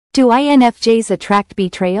Do INFJs attract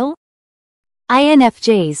betrayal?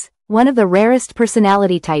 INFJs, one of the rarest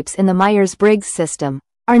personality types in the Myers-Briggs system,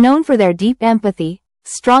 are known for their deep empathy,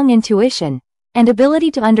 strong intuition, and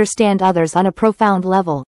ability to understand others on a profound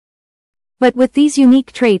level. But with these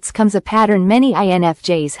unique traits comes a pattern many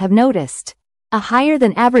INFJs have noticed: a higher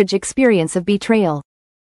than average experience of betrayal.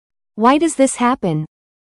 Why does this happen?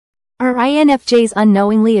 Are INFJs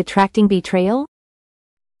unknowingly attracting betrayal?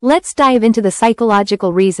 Let's dive into the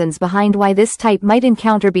psychological reasons behind why this type might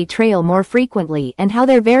encounter betrayal more frequently and how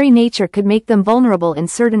their very nature could make them vulnerable in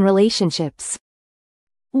certain relationships.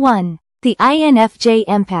 1. The INFJ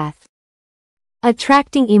empath.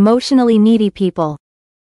 Attracting emotionally needy people.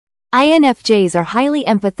 INFJs are highly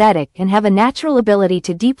empathetic and have a natural ability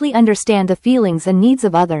to deeply understand the feelings and needs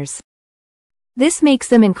of others. This makes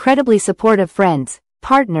them incredibly supportive friends,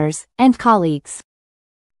 partners, and colleagues.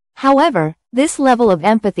 However, this level of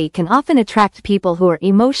empathy can often attract people who are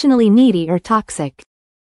emotionally needy or toxic.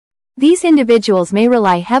 These individuals may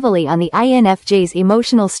rely heavily on the INFJ's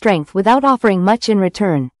emotional strength without offering much in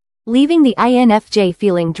return, leaving the INFJ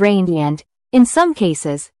feeling drained and, in some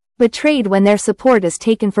cases, betrayed when their support is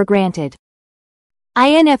taken for granted.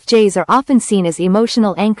 INFJs are often seen as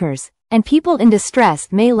emotional anchors, and people in distress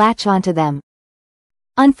may latch onto them.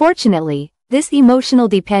 Unfortunately, this emotional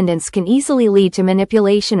dependence can easily lead to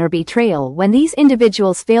manipulation or betrayal when these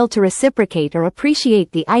individuals fail to reciprocate or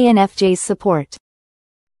appreciate the INFJ's support.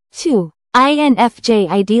 2. INFJ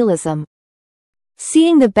idealism.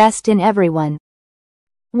 Seeing the best in everyone.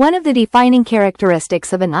 One of the defining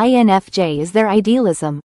characteristics of an INFJ is their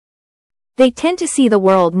idealism. They tend to see the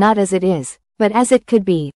world not as it is, but as it could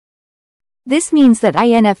be. This means that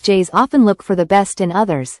INFJs often look for the best in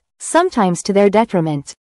others, sometimes to their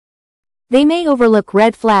detriment. They may overlook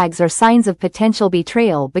red flags or signs of potential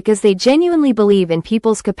betrayal because they genuinely believe in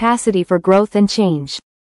people's capacity for growth and change.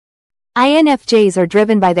 INFJs are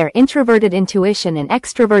driven by their introverted intuition and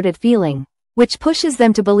extroverted feeling, which pushes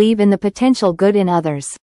them to believe in the potential good in others.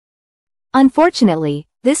 Unfortunately,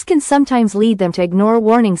 this can sometimes lead them to ignore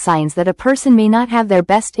warning signs that a person may not have their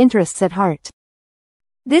best interests at heart.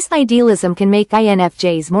 This idealism can make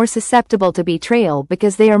INFJs more susceptible to betrayal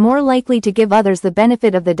because they are more likely to give others the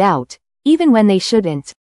benefit of the doubt, even when they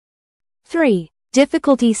shouldn't. 3.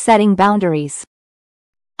 Difficulty setting boundaries.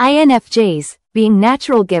 INFJs, being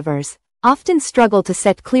natural givers, often struggle to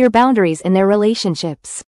set clear boundaries in their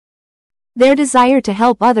relationships. Their desire to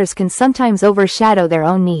help others can sometimes overshadow their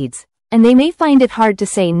own needs, and they may find it hard to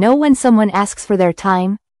say no when someone asks for their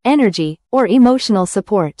time, energy, or emotional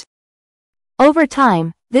support. Over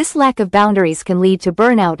time, this lack of boundaries can lead to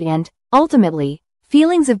burnout and, ultimately,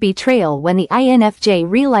 feelings of betrayal when the INFJ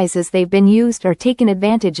realizes they've been used or taken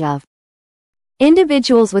advantage of.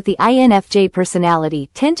 Individuals with the INFJ personality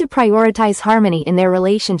tend to prioritize harmony in their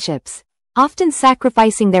relationships, often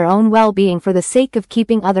sacrificing their own well-being for the sake of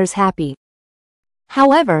keeping others happy.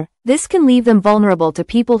 However, this can leave them vulnerable to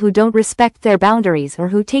people who don't respect their boundaries or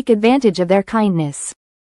who take advantage of their kindness.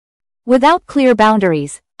 Without clear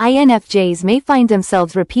boundaries, INFJs may find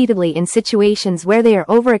themselves repeatedly in situations where they are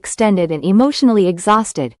overextended and emotionally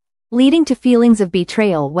exhausted, leading to feelings of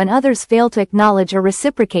betrayal when others fail to acknowledge or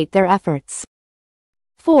reciprocate their efforts.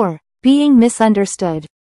 4. Being misunderstood.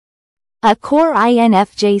 A core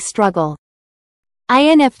INFJ struggle.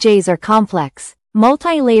 INFJs are complex,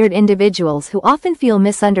 multi-layered individuals who often feel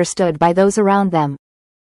misunderstood by those around them.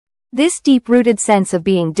 This deep-rooted sense of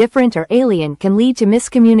being different or alien can lead to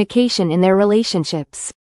miscommunication in their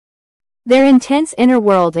relationships. Their intense inner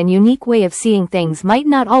world and unique way of seeing things might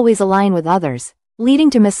not always align with others,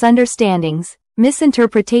 leading to misunderstandings,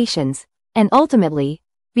 misinterpretations, and ultimately,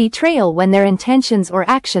 betrayal when their intentions or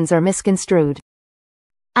actions are misconstrued.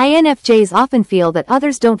 INFJs often feel that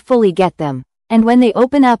others don't fully get them, and when they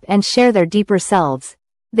open up and share their deeper selves,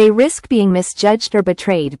 they risk being misjudged or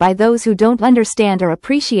betrayed by those who don't understand or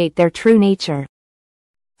appreciate their true nature.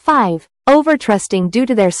 5. Overtrusting due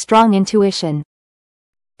to their strong intuition.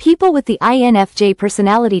 People with the INFJ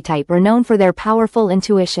personality type are known for their powerful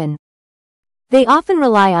intuition. They often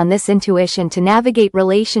rely on this intuition to navigate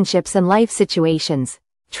relationships and life situations,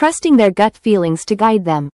 trusting their gut feelings to guide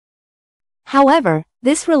them. However,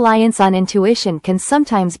 this reliance on intuition can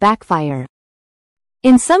sometimes backfire.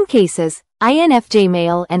 In some cases, INFJ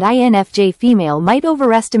male and INFJ female might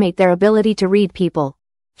overestimate their ability to read people,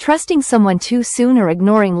 trusting someone too soon or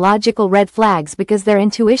ignoring logical red flags because their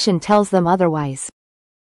intuition tells them otherwise.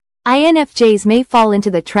 INFJs may fall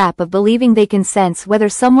into the trap of believing they can sense whether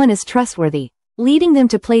someone is trustworthy, leading them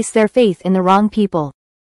to place their faith in the wrong people.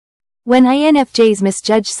 When INFJs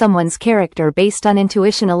misjudge someone's character based on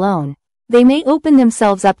intuition alone, they may open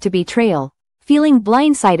themselves up to betrayal, feeling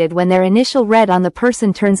blindsided when their initial read on the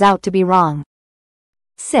person turns out to be wrong.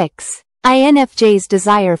 6. INFJs'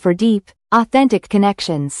 desire for deep, authentic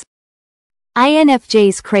connections.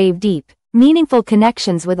 INFJs crave deep, meaningful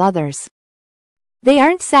connections with others. They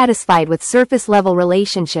aren't satisfied with surface-level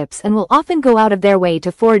relationships and will often go out of their way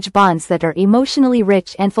to forge bonds that are emotionally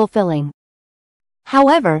rich and fulfilling.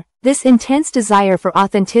 However, this intense desire for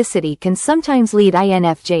authenticity can sometimes lead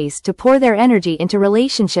INFJs to pour their energy into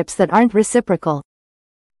relationships that aren't reciprocal.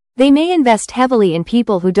 They may invest heavily in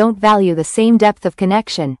people who don't value the same depth of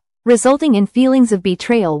connection, resulting in feelings of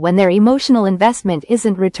betrayal when their emotional investment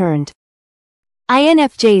isn't returned.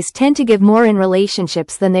 INFJs tend to give more in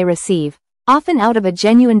relationships than they receive, often out of a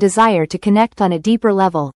genuine desire to connect on a deeper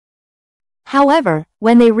level. However,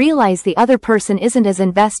 when they realize the other person isn't as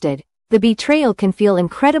invested, the betrayal can feel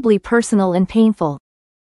incredibly personal and painful.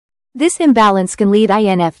 This imbalance can lead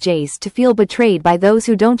INFJs to feel betrayed by those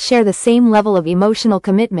who don't share the same level of emotional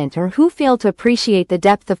commitment or who fail to appreciate the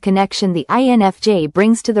depth of connection the INFJ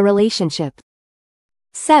brings to the relationship.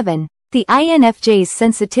 7. The INFJ's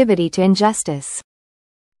sensitivity to injustice.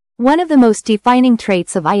 One of the most defining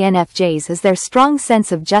traits of INFJs is their strong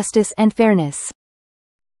sense of justice and fairness.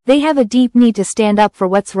 They have a deep need to stand up for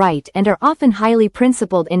what's right and are often highly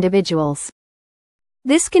principled individuals.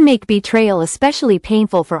 This can make betrayal especially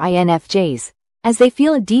painful for INFJs, as they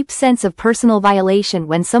feel a deep sense of personal violation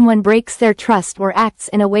when someone breaks their trust or acts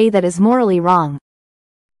in a way that is morally wrong.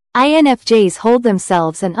 INFJs hold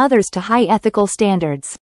themselves and others to high ethical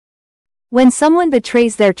standards. When someone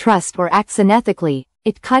betrays their trust or acts unethically,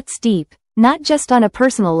 it cuts deep, not just on a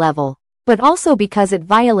personal level, but also because it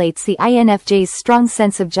violates the INFJ's strong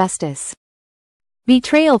sense of justice.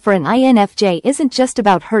 Betrayal for an INFJ isn't just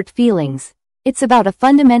about hurt feelings, it's about a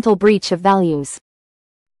fundamental breach of values.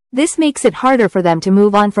 This makes it harder for them to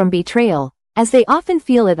move on from betrayal, as they often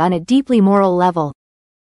feel it on a deeply moral level.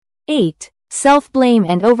 8. Self-blame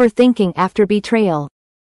and overthinking after betrayal.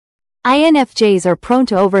 INFJs are prone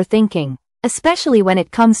to overthinking, especially when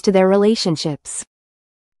it comes to their relationships.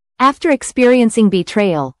 After experiencing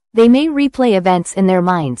betrayal, they may replay events in their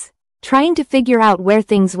minds, trying to figure out where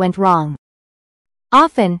things went wrong.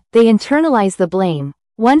 Often, they internalize the blame,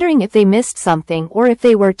 wondering if they missed something or if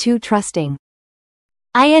they were too trusting.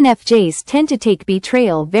 INFJs tend to take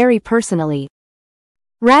betrayal very personally.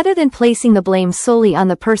 Rather than placing the blame solely on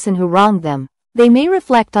the person who wronged them, they may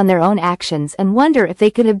reflect on their own actions and wonder if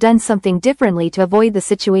they could have done something differently to avoid the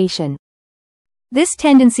situation. This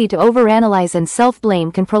tendency to overanalyze and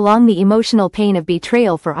self-blame can prolong the emotional pain of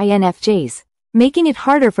betrayal for INFJs, making it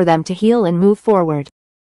harder for them to heal and move forward.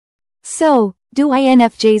 So, do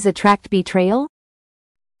INFJs attract betrayal?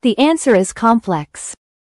 The answer is complex.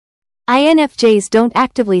 INFJs don't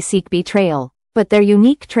actively seek betrayal, but their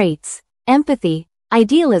unique traits, empathy,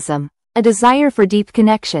 idealism, a desire for deep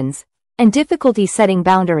connections, and difficulty setting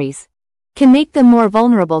boundaries, can make them more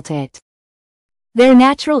vulnerable to it. Their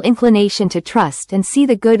natural inclination to trust and see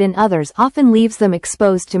the good in others often leaves them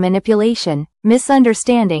exposed to manipulation,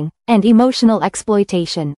 misunderstanding, and emotional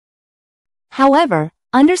exploitation. However,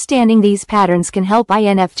 understanding these patterns can help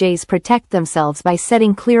INFJs protect themselves by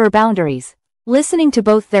setting clearer boundaries, listening to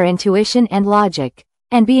both their intuition and logic,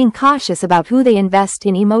 and being cautious about who they invest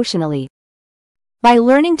in emotionally. By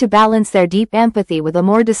learning to balance their deep empathy with a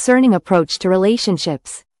more discerning approach to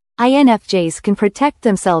relationships, INFJs can protect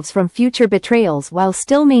themselves from future betrayals while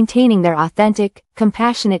still maintaining their authentic,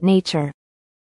 compassionate nature.